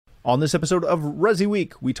On this episode of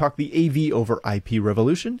ResiWeek, we talk the AV over IP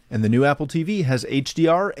revolution, and the new Apple TV has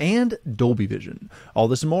HDR and Dolby Vision. All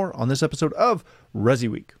this and more on this episode of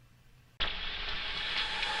ResiWeek.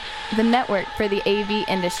 The network for the AV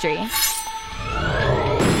industry.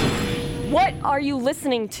 What are you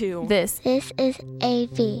listening to? This is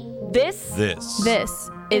AV. This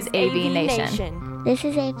is AV Nation. This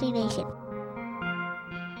is AV Nation.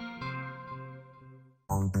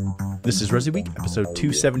 This is ResiWeek, episode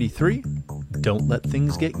 273. Don't let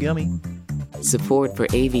things get gummy. Support for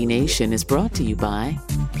AV Nation is brought to you by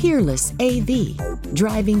Peerless AV,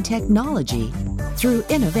 driving technology through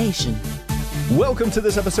innovation. Welcome to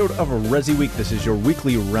this episode of ResiWeek. This is your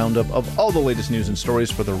weekly roundup of all the latest news and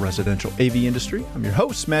stories for the residential AV industry. I'm your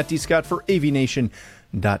host, Matt D. Scott for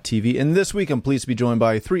AVNation.tv. And this week, I'm pleased to be joined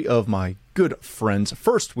by three of my good friends.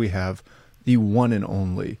 First, we have the one and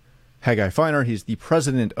only Haggai Feiner. He's the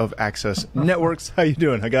president of Access Networks. How you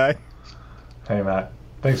doing, Haggai? Hey, Matt.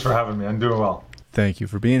 Thanks for having me. I'm doing well. Thank you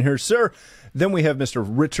for being here, sir. Then we have Mr.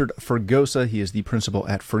 Richard Fergosa. He is the principal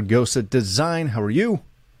at Fergosa Design. How are you?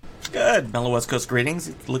 Good. Mellow West Coast greetings.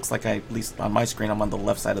 It looks like at least on my screen, I'm on the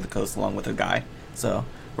left side of the coast along with a guy. So,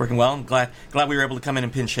 working well. I'm glad we were able to come in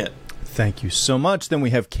and pinch hit. Thank you so much. Then we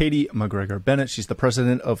have Katie McGregor-Bennett. She's the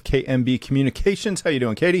president of KMB Communications. How you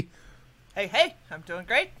doing, Katie? Hey, I'm doing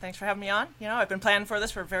great. Thanks for having me on. You know, I've been planning for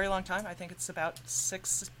this for a very long time. I think it's about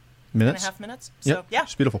 6.5 minutes. So, yep, yeah.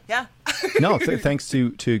 It's beautiful. Yeah. No, thanks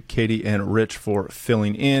to Katie and Rich for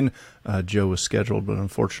filling in. Joe was scheduled, but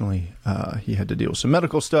unfortunately he had to deal with some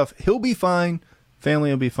medical stuff. He'll be fine. Family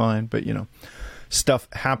will be fine. But, you know, stuff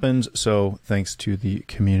happens. So thanks to the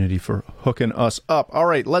community for hooking us up. All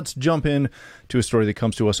right, let's jump in to a story that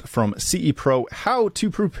comes to us from CE Pro, how to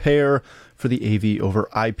prepare for the AV over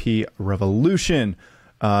IP revolution.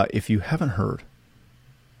 If you haven't heard,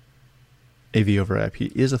 AV over IP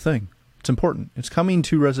is a thing. It's important. It's coming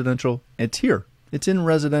to residential. It's here. It's in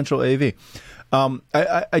residential AV.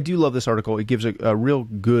 I do love this article. It gives a real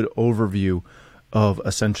good overview of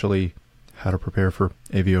essentially how to prepare for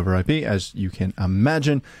AV over IP, as you can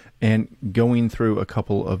imagine, and going through a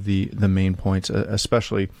couple of the main points,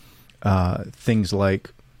 especially things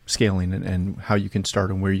like scaling and how you can start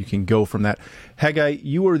and where you can go from that. Haggai,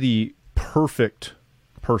 you are the perfect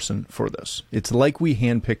person for this. It's like we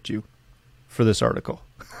handpicked you for this article.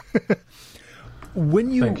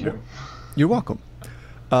 Thank you. You're welcome.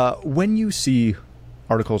 When you see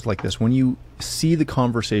articles like this, when you see the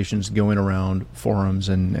conversations going around forums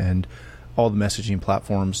and all the messaging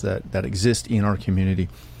platforms that exist in our community,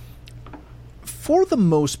 for the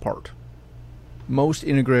most part, most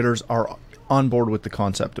integrators are on board with the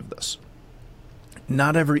concept of this.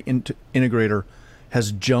 Not every integrator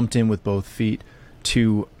has jumped in with both feet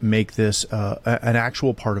to make this an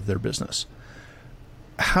actual part of their business.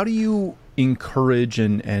 How do you encourage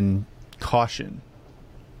and caution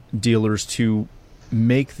dealers to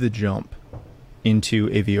make the jump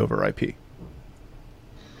into AV over IP?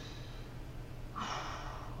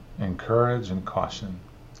 Encourage and caution.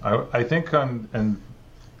 I think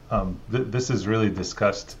this is really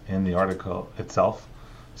discussed in the article itself.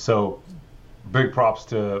 So big props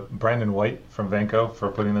to Brandon White from Vanco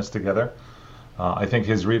for putting this together. I think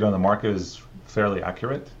his read on the market is fairly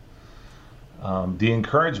accurate. The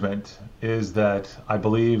encouragement is that I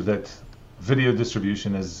believe that video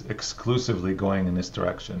distribution is exclusively going in this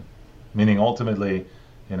direction, meaning ultimately,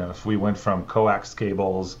 you know, if we went from coax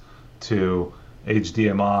cables to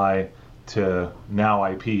HDMI to now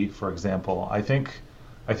IP, for example, I think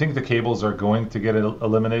the cables are going to get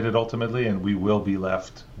eliminated ultimately, and we will be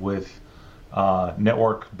left with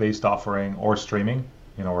network-based offering or streaming,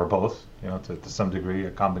 you know, or both, you know, to some degree,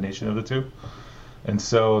 a combination of the two. And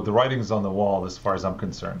so the writing's on the wall as far as I'm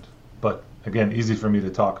concerned. But again, easy for me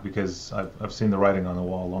to talk because I've seen the writing on the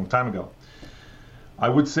wall a long time ago. I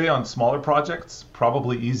would say on smaller projects,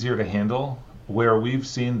 probably easier to handle. Where we've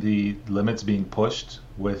seen the limits being pushed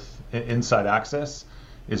with inside access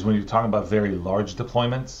is when you're talking about very large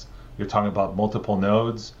deployments. You're talking about multiple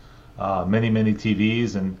nodes, many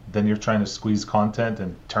TVs, and then you're trying to squeeze content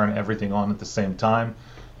and turn everything on at the same time.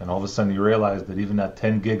 And all of a sudden you realize that even that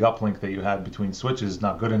 10 gig uplink that you had between switches is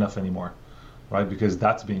not good enough anymore, right? Because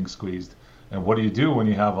that's being squeezed. And what do you do when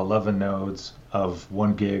you have 11 nodes of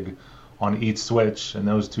 1 gig on each switch, and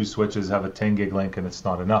those two switches have a 10 gig link and it's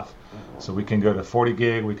not enough? So we can go to 40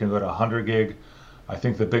 gig, we can go to 100 gig. I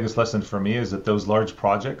think the biggest lesson for me is that those large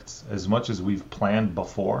projects, as much as we've planned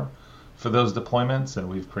before for those deployments, and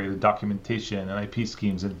we've created documentation and IP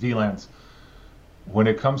schemes and VLANs, when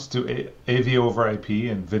it comes to AV over IP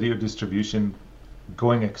and video distribution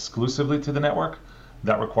going exclusively to the network,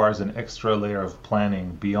 that requires an extra layer of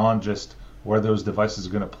planning beyond just where those devices are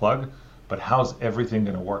going to plug, but how's everything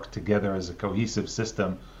going to work together as a cohesive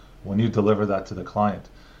system when you deliver that to the client.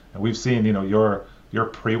 And we've seen, your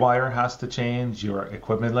pre-wire has to change, your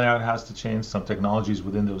equipment layout has to change, some technologies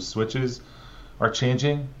within those switches are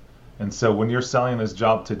changing. And so when you're selling this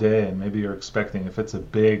job today, and maybe you're expecting, if it's a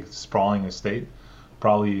big sprawling estate,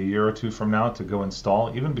 probably a year or two from now to go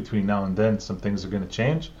install, even between now and then, some things are going to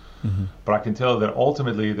change. Mm-hmm. But I can tell that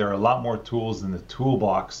ultimately there are a lot more tools in the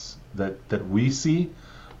toolbox that we see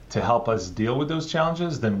to help us deal with those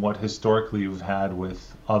challenges than what historically you've had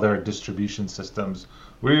with other distribution systems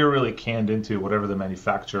where you're really canned into whatever the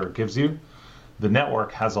manufacturer gives you. The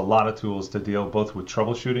network has a lot of tools to deal both with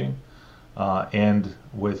troubleshooting and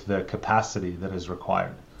with the capacity that is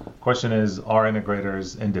required. Question is, are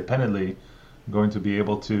integrators independently going to be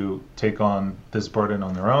able to take on this burden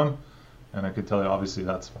on their own? And I could tell you, obviously,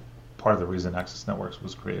 that's part of the reason Access Networks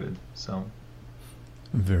was created. So,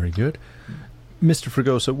 very good, Mr.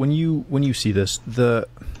 Fregosa. When you see this, the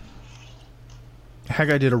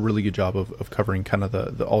Haggai did a really good job of covering kind of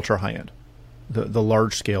the ultra high end, the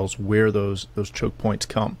large scales where those choke points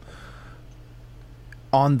come.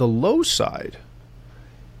 On the low side,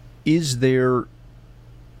 is there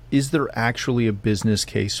actually a business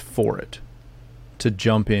case for it to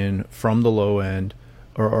jump in from the low end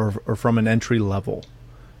or from an entry level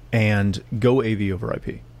and go AV over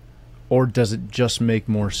IP? Or does it just make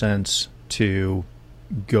more sense to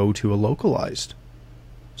go to a localized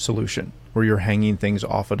solution where you're hanging things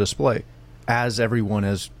off a display, as everyone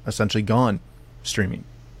has essentially gone streaming?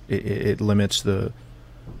 It limits the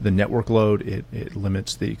network load, it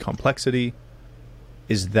limits the complexity.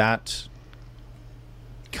 Is that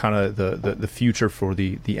kind of the future for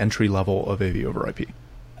the entry level of AV over IP?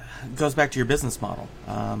 It goes back to your business model.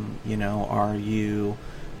 Are you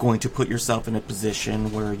going to put yourself in a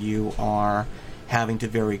position where you are having to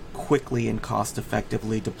very quickly and cost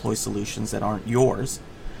effectively deploy solutions that aren't yours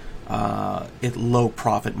at low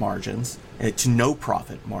profit margins, to no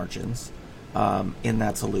profit margins in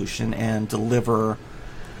that solution, and deliver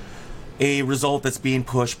a result that's being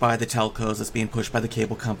pushed by the telcos, that's being pushed by the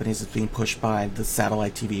cable companies, that's being pushed by the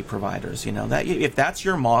satellite TV providers? That if that's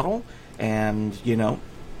your model, and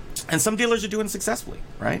some dealers are doing it successfully,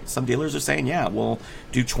 right? Some dealers are saying, yeah, we'll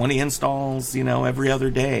do 20 installs, every other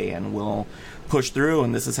day, and we'll push through,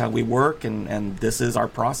 and this is how we work, and this is our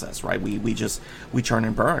process, right? We churn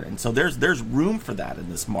and burn. And so there's room for that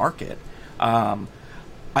in this market.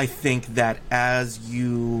 I think that as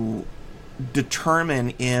you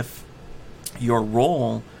determine if your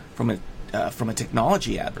role from a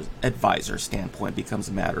technology advisor standpoint becomes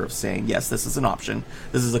a matter of saying, yes, this is an option,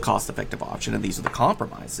 this is a cost-effective option, and these are the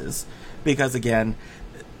compromises. Because, again,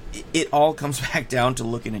 it all comes back down to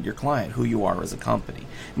looking at your client, who you are as a company.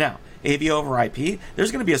 Now, AV over IP,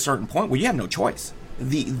 there's going to be a certain point where you have no choice.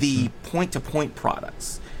 The point-to-point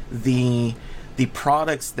products, the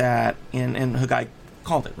products that, and Haggai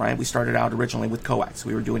called it, right? We started out originally with coax.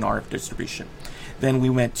 We were doing RF distribution. Then we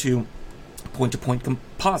went to point-to-point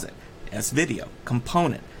composite, S-video,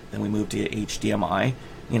 component. Then we moved to HDMI,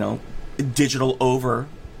 digital over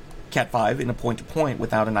Cat5 in a point-to-point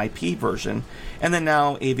without an IP version. And then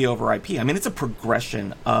now AV over IP. I mean, it's a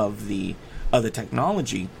progression of the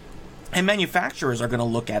technology. And manufacturers are going to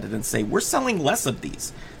look at it and say, we're selling less of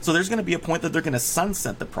these. So there's going to be a point that they're going to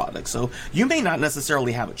sunset the product. So you may not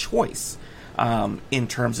necessarily have a choice in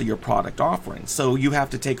terms of your product offering. So you have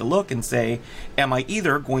to take a look and say, am I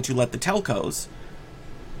either going to let the telcos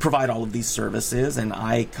provide all of these services and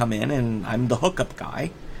I come in and I'm the hookup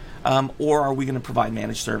guy, or are we going to provide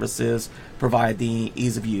managed services, provide the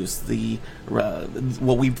ease of use, the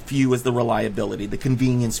what we view as the reliability, the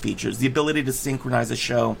convenience features, the ability to synchronize a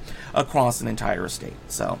show across an entire estate?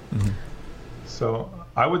 So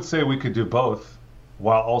I would say we could do both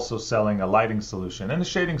while also selling a lighting solution and a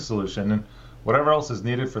shading solution and whatever else is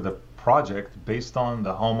needed for the project based on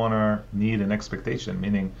the homeowner need and expectation.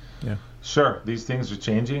 Meaning, sure, these things are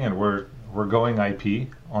changing and we're going IP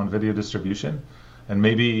on video distribution. And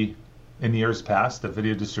maybe in years past, the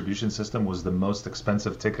video distribution system was the most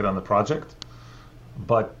expensive ticket on the project.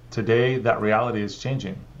 But today, that reality is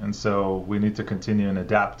changing. And so we need to continue and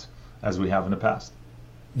adapt as we have in the past.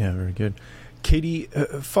 Yeah, very good. Katie,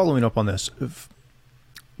 following up on this,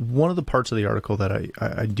 one of the parts of the article that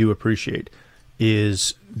I do appreciate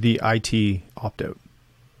is the IT opt-out.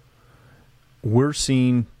 We're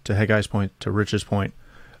seeing, to Haggai's point, to Rich's point,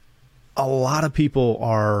 a lot of people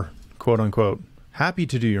are, quote-unquote, happy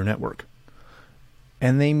to do your network.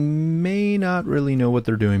 And they may not really know what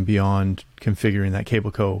they're doing beyond configuring that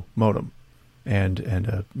cable co modem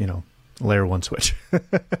and layer 1 switch.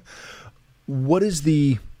 What is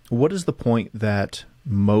the point that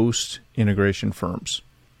most integration firms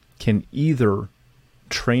can either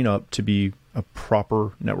train up to be a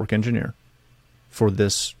proper network engineer for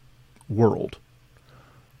this world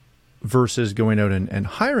versus going out and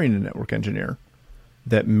hiring a network engineer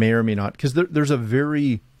that may or may not, because there's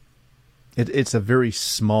a it's a very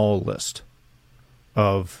small list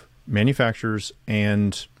of manufacturers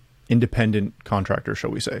and independent contractors, shall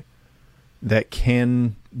we say, that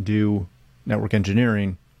can do network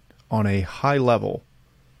engineering on a high level,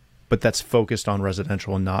 but that's focused on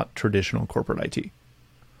residential and not traditional corporate IT.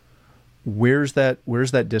 Where's that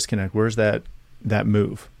disconnect? Where's that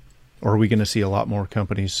move? Or are we going to see a lot more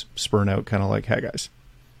companies spurn out kind of like, hey guys?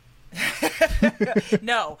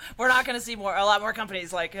 No, we're not going to see a lot more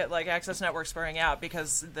companies like Access Network spurring out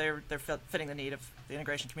because they're fitting the need of the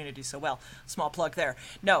integration community so well. Small plug there.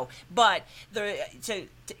 No, but to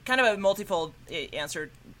kind of a multifold answer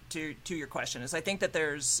to your question is I think that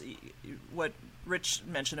there's what Rich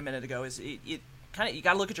mentioned a minute ago is you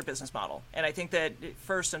got to look at your business model, and I think that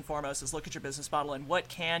first and foremost is look at your business model and what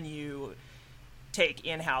can you take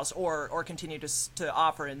in-house or continue to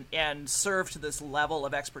offer and serve to this level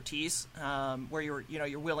of expertise where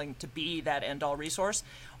you're willing to be that end-all resource,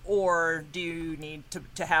 or do you need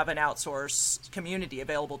to have an outsource community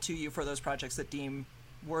available to you for those projects that deem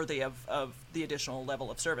worthy of the additional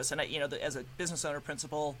level of service? And as a business owner,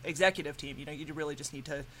 principal, executive team, you really just need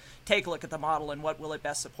to take a look at the model and what will it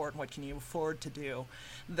best support and what can you afford to do.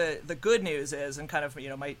 The good news is, and kind of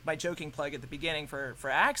my joking plug at the beginning for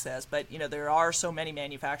Access, but there are so many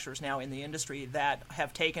manufacturers now in the industry that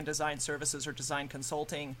have taken design services or design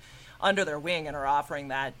consulting under their wing and are offering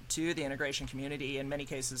that to the integration community, in many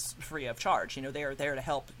cases free of charge. They are there to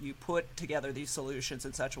help you put together these solutions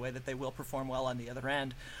in such a way that they will perform well on the other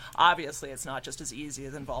end. Obviously, it's not just as easy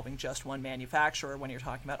as involving just one manufacturer when you're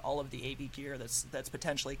talking about all of the AV gear that's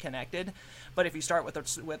potentially connected. But if you start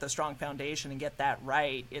with a strong foundation and get that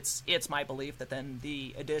right, it's my belief that then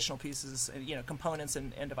the additional pieces, components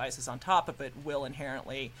and devices on top of it will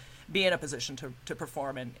inherently be in a position to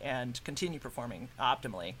perform and continue performing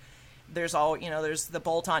optimally. There's the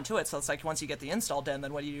bolt on to it. So it's like once you get the install done,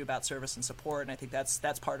 then what do you do about service and support? And I think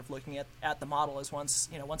that's part of looking at the model is once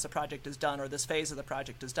the project is done or this phase of the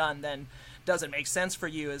project is done, then does it make sense for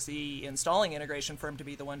you as the installing integration firm to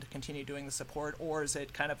be the one to continue doing the support, or is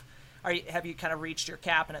it kind of have you kind of reached your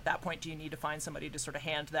cap, and at that point do you need to find somebody to sort of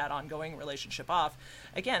hand that ongoing relationship off?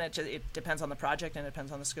 Again, it depends on the project and it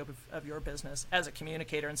depends on the scope of your business. As a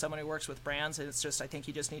communicator and someone who works with brands, it's just I think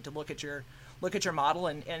you just need to look at your model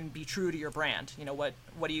and be true to your brand. What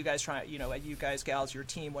are you guys trying? You guys, gals, your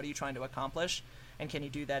team. What are you trying to accomplish? And can you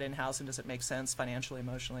do that in house? And does it make sense financially,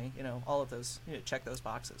 emotionally? All of those. Check those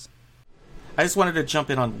boxes. I just wanted to jump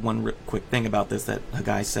in on one quick thing about this that a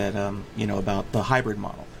guy said. About the hybrid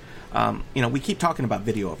model. We keep talking about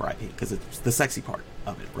video over IP because it's the sexy part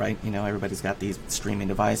of it, right? Everybody's got these streaming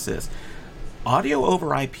devices. Audio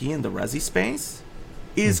over IP in the Resi space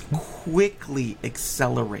is quickly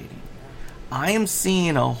accelerating. I am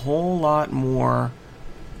seeing a whole lot more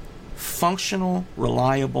functional,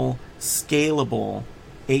 reliable, scalable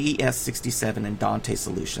AES 67 and Dante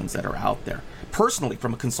solutions that are out there. Personally,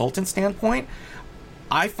 from a consultant standpoint,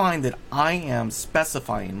 I find that I am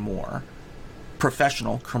specifying more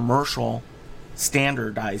professional, commercial,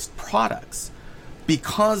 standardized products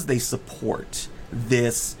because they support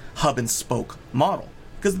this hub and spoke model.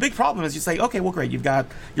 Because the big problem is you say, okay, well, great, you've got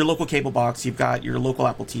your local cable box, you've got your local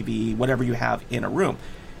Apple TV, whatever you have in a room.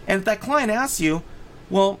 And if that client asks you,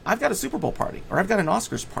 well, I've got a Super Bowl party or I've got an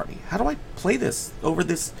Oscars party, how do I play this over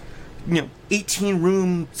this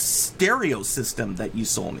 18-room stereo system that you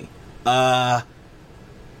sold me? Let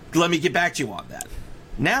me get back to you on that.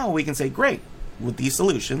 Now we can say, great, with these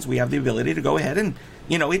solutions, we have the ability to go ahead and,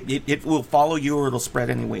 it will follow you or it'll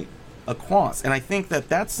spread any way across. And I think that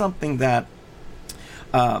that's something that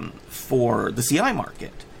for the CI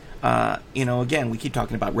market, again, we keep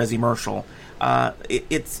talking about resi-mercial.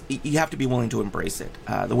 You have to be willing to embrace it.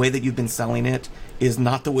 The way that you've been selling it is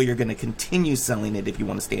not the way you're going to continue selling it if you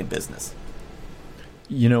want to stay in business.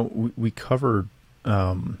 We covered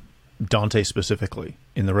Dante specifically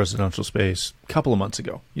in the residential space a couple of months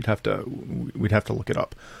ago. We'd have to look it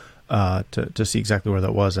up to see exactly where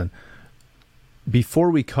that was. And before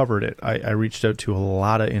we covered it, I reached out to a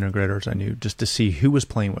lot of integrators I knew just to see who was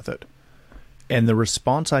playing with it. And the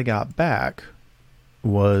response I got back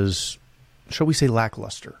was, shall we say,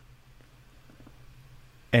 lackluster.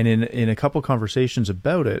 And in a couple conversations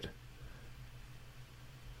about it,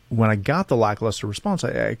 when I got the lackluster response,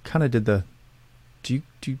 I kind of did the, do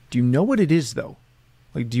you know what it is though?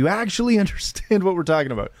 Like, do you actually understand what we're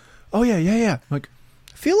talking about? Oh, yeah. Like,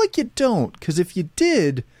 I feel like you don't, because if you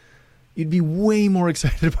did, you'd be way more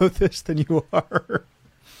excited about this than you are.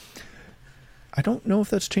 I don't know if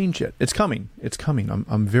that's changed yet. It's coming.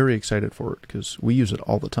 I'm very excited for it because we use it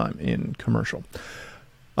all the time in commercial.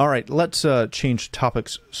 All right, let's change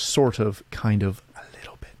topics, sort of, kind of, a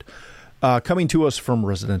little bit. Coming to us from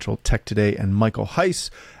Residential Tech Today and Michael Heiss,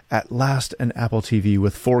 at last an Apple TV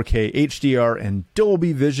with 4K HDR and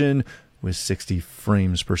Dolby Vision with 60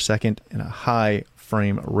 frames per second and a high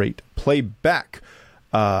frame rate playback.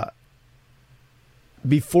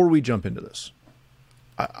 Before we jump into this,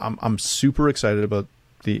 I'm super excited about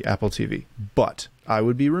the Apple TV, but I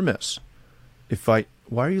would be remiss if I...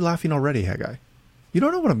 Why are you laughing already, Haggai? You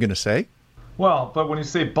don't know what I'm going to say. Well, but when you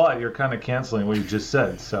say but, you're kind of canceling what you just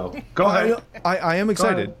said, so go ahead. I am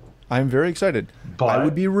excited. I am very excited. But I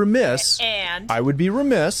would be remiss... I would be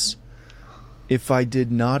remiss if I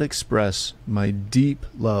did not express my deep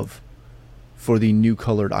love for the new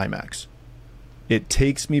colored iMacs. It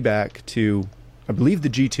takes me back to, I believe, the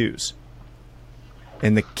G2s.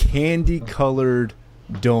 And the candy-colored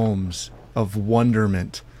domes of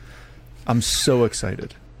wonderment. I'm so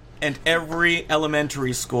excited. And every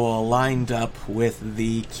elementary school lined up with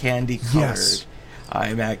the candy-colored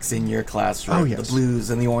iMacs in your classroom. Oh, yes. The blues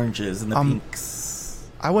and the oranges and the pinks.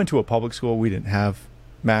 I went to a public school. We didn't have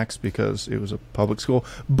Macs because it was a public school.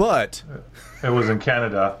 But... It was in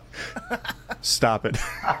Canada. Stop it.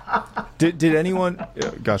 Did anyone...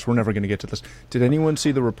 Gosh, we're never going to get to this. Did anyone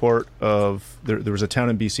see the report of... There was a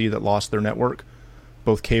town in BC that lost their network,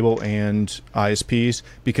 both cable and ISPs,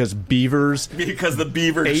 because beavers... Because the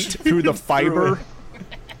beavers... ate through the fiber.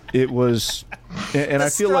 It was... And I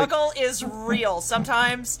feel like... The struggle is real.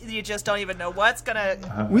 Sometimes you just don't even know what's going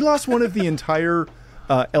to... We lost one of the entire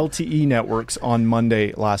LTE networks on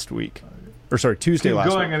Monday last week. Or sorry, Tuesday last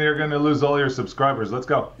week. Keep going and you're going to lose all your subscribers. Let's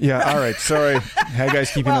go. Yeah, all right. Sorry.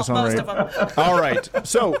 Haggai's keeping us on most right. of them. All right.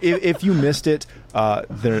 So if you missed it,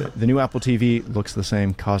 the new Apple TV looks the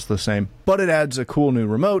same, costs the same, but it adds a cool new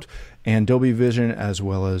remote and Dolby Vision as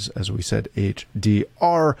well as we said,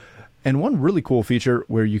 HDR. And one really cool feature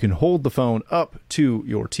where you can hold the phone up to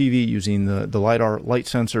your TV using the LiDAR light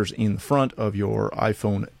sensors in the front of your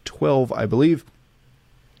iPhone 12, I believe,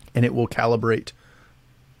 and it will calibrate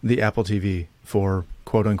the Apple TV for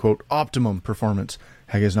quote-unquote optimum performance.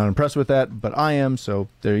 Haggai's not impressed with that, but I am, so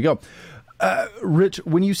there you go. Rich,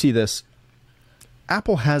 when you see this,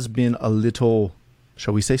 Apple has been a little,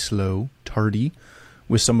 shall we say slow, tardy,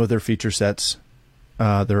 with some of their feature sets.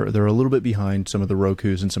 They're a little bit behind some of the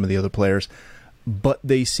Rokus and some of the other players, but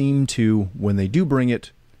they seem to, when they do bring it,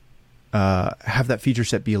 have that feature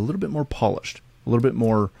set be a little bit more polished, a little bit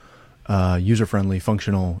more user-friendly,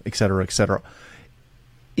 functional, etc., etc.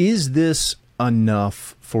 Is this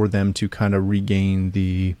enough for them to kind of regain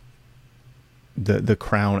the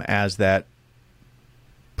crown as that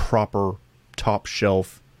proper top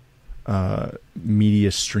shelf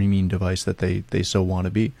media streaming device that they so want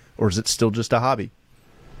to be, or is it still just a hobby?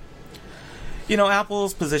 You know,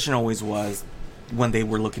 Apple's position always was, when they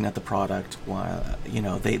were looking at the product,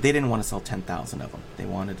 they didn't want to sell 10,000 of them. They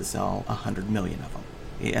wanted to sell 100 million of them.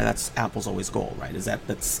 Yeah, that's Apple's always goal, right? Is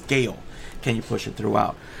that scale? Can you push it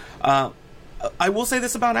throughout? I will say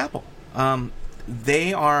this about Apple.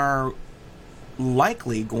 They are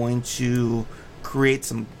likely going to create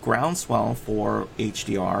some groundswell for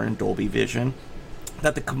HDR and Dolby Vision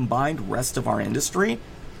that the combined rest of our industry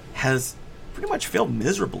has pretty much failed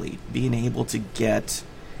miserably being able to get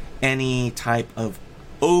any type of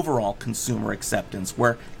overall consumer acceptance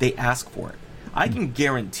where they ask for it. I can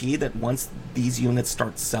guarantee that once these units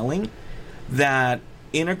start selling, that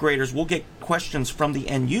integrators will get questions from the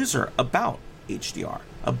end user about HDR,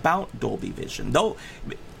 about Dolby Vision. Though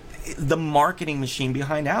the marketing machine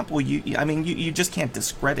behind Apple, you just can't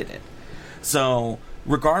discredit it. So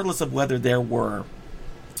regardless of whether there were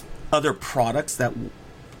other products that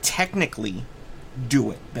technically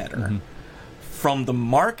do it better, from the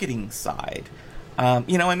marketing side,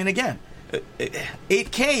 again,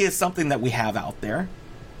 8K is something that we have out there.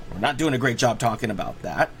 We're not doing a great job talking about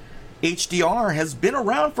that. HDR has been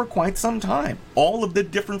around for quite some time. All of the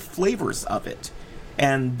different flavors of it.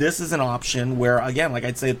 And this is an option where, again, like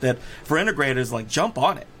I'd say that for integrators, like, jump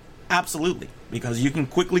on it. Absolutely. Because you can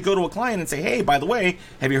quickly go to a client and say, hey, by the way,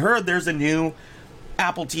 have you heard there's a new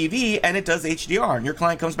Apple TV and it does HDR? And your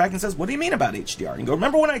client comes back and says, what do you mean about HDR? And you go,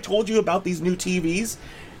 remember when I told you about these new TVs?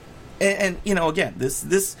 And again,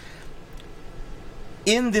 this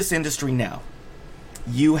in this industry now,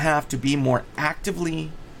 you have to be more actively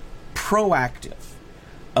proactive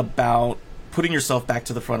about putting yourself back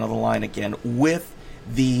to the front of the line again with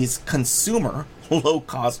these consumer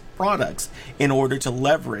low-cost products in order to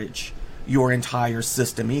leverage your entire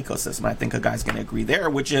system ecosystem. I think a guy's going to agree there,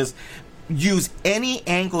 which is use any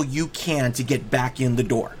angle you can to get back in the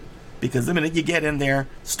door. Because the minute you get in there,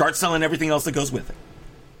 start selling everything else that goes with it.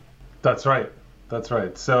 That's right. That's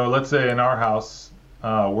right. So let's say in our house,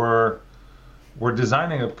 we're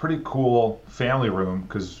designing a pretty cool family room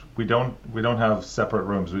because we don't have separate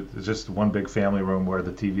rooms. It's just one big family room where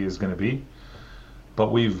the TV is going to be.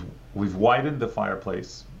 But we've widened the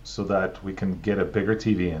fireplace so that we can get a bigger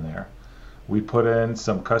TV in there. We put in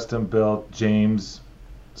some custom-built James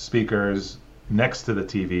speakers next to the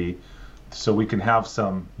TV, so we can have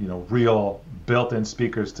some, real built-in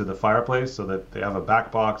speakers to the fireplace, so that they have a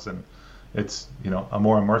back box and it's, a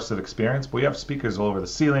more immersive experience. But we have speakers all over the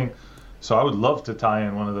ceiling, so I would love to tie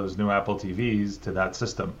in one of those new Apple TVs to that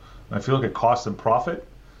system. And I feel like it costs them profit.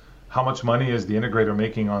 How much money is the integrator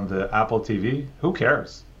making on the Apple TV? Who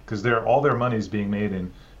cares? Because all their money is being made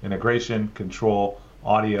in integration, control,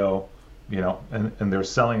 audio, and they're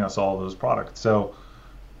selling us all those products. So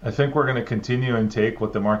I think we're going to continue and take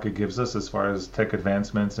what the market gives us as far as tech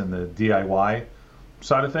advancements and the DIY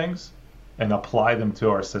side of things and apply them to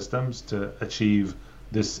our systems to achieve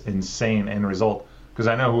this insane end result. Because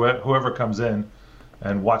I know whoever comes in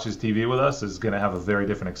and watches TV with us is going to have a very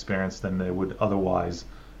different experience than they would otherwise,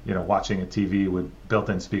 watching a TV with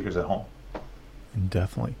built-in speakers at home.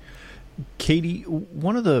 Definitely. Katie,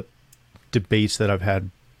 one of the debates that I've had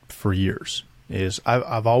for years is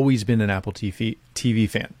I've always been an Apple TV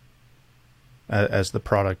fan as the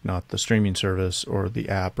product, not the streaming service or the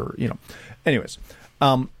app or, anyways,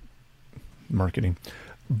 marketing.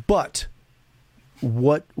 But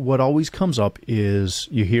what always comes up is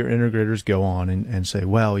you hear integrators go on and say,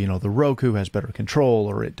 well, the Roku has better control,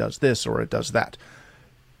 or it does this or it does that.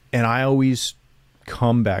 And I always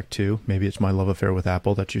come back to, maybe it's my love affair with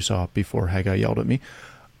Apple that you saw before Haggai yelled at me.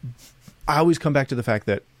 I always come back to the fact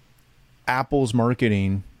that Apple's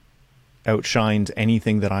marketing outshines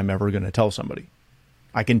anything that I'm ever going to tell somebody.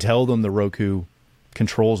 I can tell them the Roku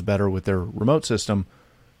controls better with their remote system.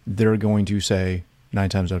 They're going to say 9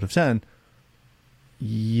 times out of 10,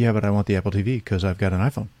 yeah, but I want the Apple TV because I've got an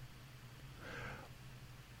iPhone.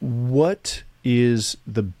 What is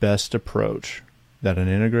the best approach that an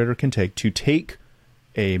integrator can take to take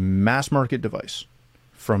a mass market device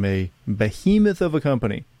from a behemoth of a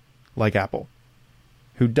company like Apple,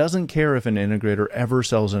 who doesn't care if an integrator ever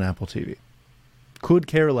sells an Apple TV, could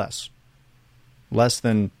care less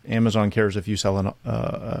than Amazon cares if you sell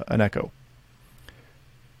an Echo,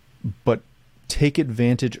 but take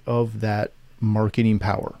advantage of that marketing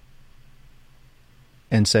power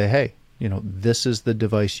and say, hey, this is the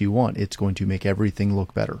device you want. It's going to make everything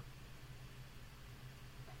look better.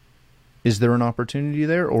 Is there an opportunity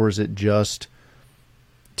there, or is it just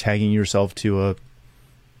tagging yourself to a,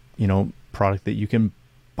 product that you can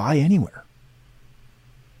buy anywhere?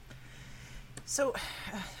 So,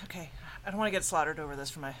 okay, I don't want to get slaughtered over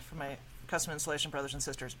this for my custom installation brothers and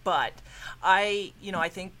sisters, but I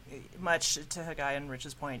think much to Haggai and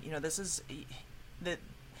Rich's point, this is that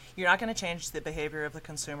you're not going to change the behavior of the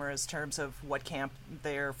consumer in terms of what camp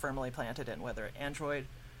they're firmly planted in, whether Android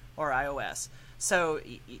or iOS. So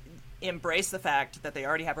embrace the fact that they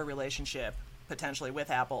already have a relationship potentially with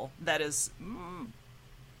Apple that is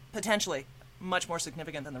potentially much more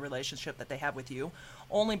significant than the relationship that they have with you,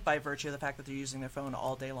 only by virtue of the fact that they're using their phone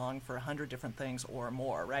all day long for 100 different things or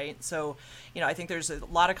more, right? So, I think there's a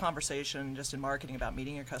lot of conversation just in marketing about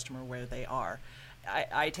meeting your customer where they are.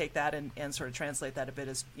 I take that and sort of translate that a bit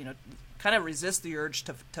as, kind of resist the urge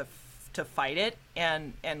to fight it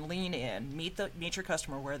and lean in, meet your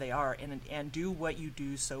customer where they are and do what you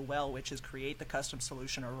do so well, which is create the custom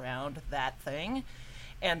solution around that thing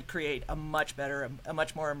and create a much better, a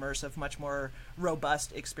much more immersive, much more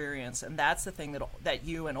robust experience. And that's the thing that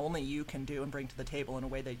you and only you can do and bring to the table in a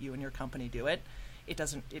way that you and your company do it.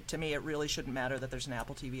 To me, it really shouldn't matter that there's an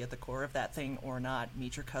Apple TV at the core of that thing or not.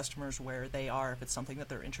 Meet your customers where they are. If it's something that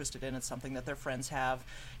they're interested in, it's something that their friends have,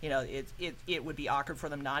 it would be awkward for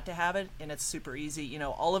them not to have it, and it's super easy.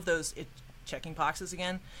 All of those, checking boxes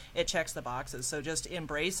again, it checks the boxes. So just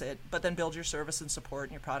embrace it, but then build your service and support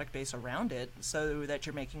and your product base around it so that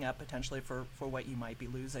you're making up potentially for what you might be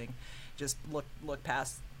losing. Just look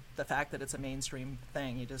past the fact that it's a mainstream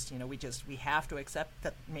thing. We have to accept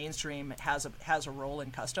that mainstream has a role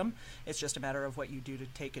in custom. It's just a matter of what you do to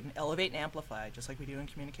take and elevate and amplify, just like we do in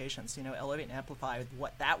communications. Elevate and amplify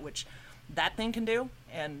which that thing can do,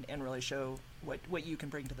 and really show what you can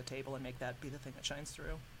bring to the table and make that be the thing that shines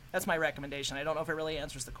through. That's my recommendation. I don't know if it really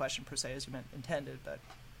answers the question per se as you intended, but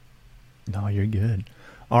No, you're good.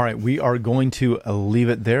 All right, we are going to leave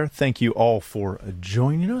it there. Thank you all for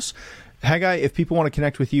joining us. Haggai, if people want to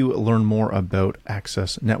connect with you, learn more about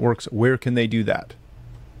Access Networks, where can they do that?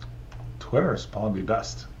 Twitter is probably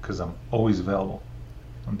best because I'm always available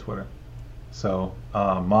on Twitter. So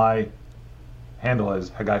my handle is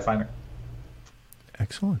Haggai Finer.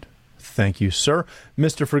 Excellent. Thank you, sir.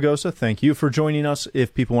 Mr. Fregosa, thank you for joining us.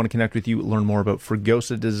 If people want to connect with you, learn more about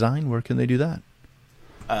Fregosa Design, where can they do that?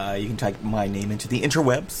 You can type my name into the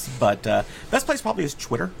interwebs, but best place probably is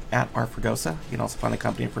Twitter, @rfregosa. You can also find the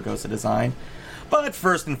company at Fregosa Design. But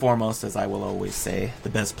first and foremost, as I will always say, the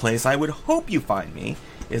best place I would hope you find me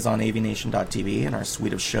is on avnation.tv and our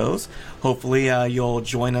suite of shows. Hopefully you'll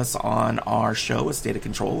join us on our show, A State of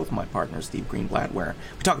Control, with my partner Steve Greenblatt, where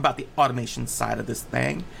we talk about the automation side of this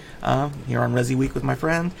thing here on ResiWeek with my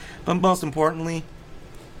friend. But most importantly,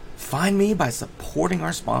 find me by supporting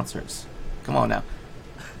our sponsors. Come on now.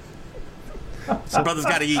 Some brothers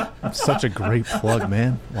gotta eat. Such a great plug,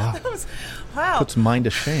 man. Wow. Wow. Puts mine to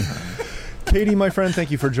shame. Katie, my friend,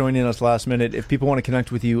 thank you for joining us last minute. If people want to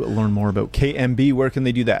connect with you, learn more about KMB, where can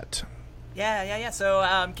they do that? Yeah. So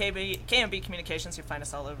KMB Communications, you find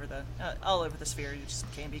us all over the sphere. You just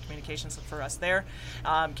KMB Communications, look for us there.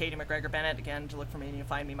 Katie McGregor Bennett, again, to look for me and you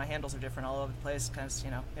find me. My handles are different all over the place because,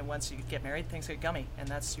 and once you get married, things get gummy, and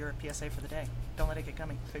that's your PSA for the day. Don't let it get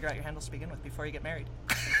gummy. Figure out your handles to begin with before you get married.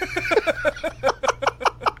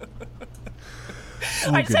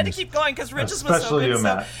 I just had to keep going because Rich's was so good.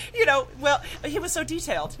 So, he was so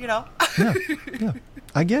detailed, Yeah.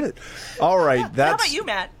 I get it. All right. Yeah. How about you,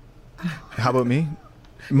 Matt? How about me?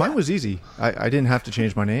 Mine was easy. I didn't have to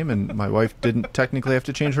change my name, and my wife didn't technically have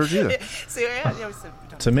to change hers either.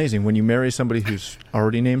 It's amazing. When you marry somebody who's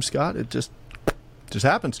already named Scott, it just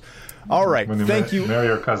happens. All right. Thank you. Marry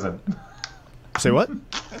your cousin. Say what?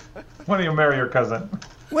 When do you marry your cousin?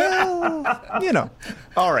 Well,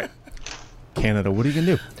 All right. Canada, what are you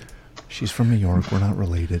going to do? She's from New York. We're not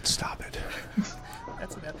related. Stop it.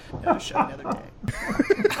 That's another show another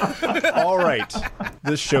day. All right.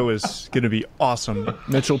 This show is going to be awesome.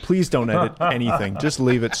 Mitchell, please don't edit anything. Just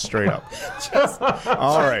leave it straight up.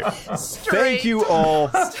 All right. Thank you all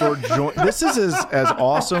for joining. This is as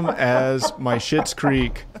awesome as my Schitt's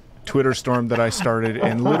Creek Twitter storm that I started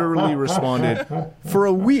and literally responded for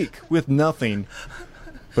a week with nothing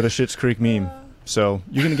but a Schitt's Creek meme. So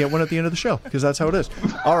you're going to get one at the end of the show because that's how it is.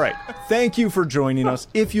 All right. Thank you for joining us.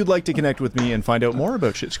 If you'd like to connect with me and find out more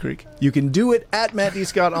about Schitt's Creek, you can do it at Matt D.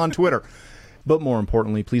 Scott on Twitter. But more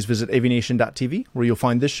importantly, please visit avnation.tv where you'll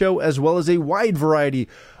find this show as well as a wide variety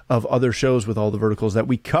of other shows with all the verticals that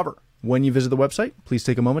we cover. When you visit the website, please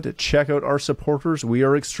take a moment to check out our supporters. We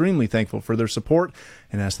are extremely thankful for their support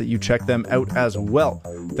and ask that you check them out as well.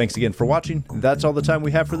 Thanks again for watching. That's all the time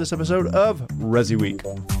we have for this episode of ResiWeek.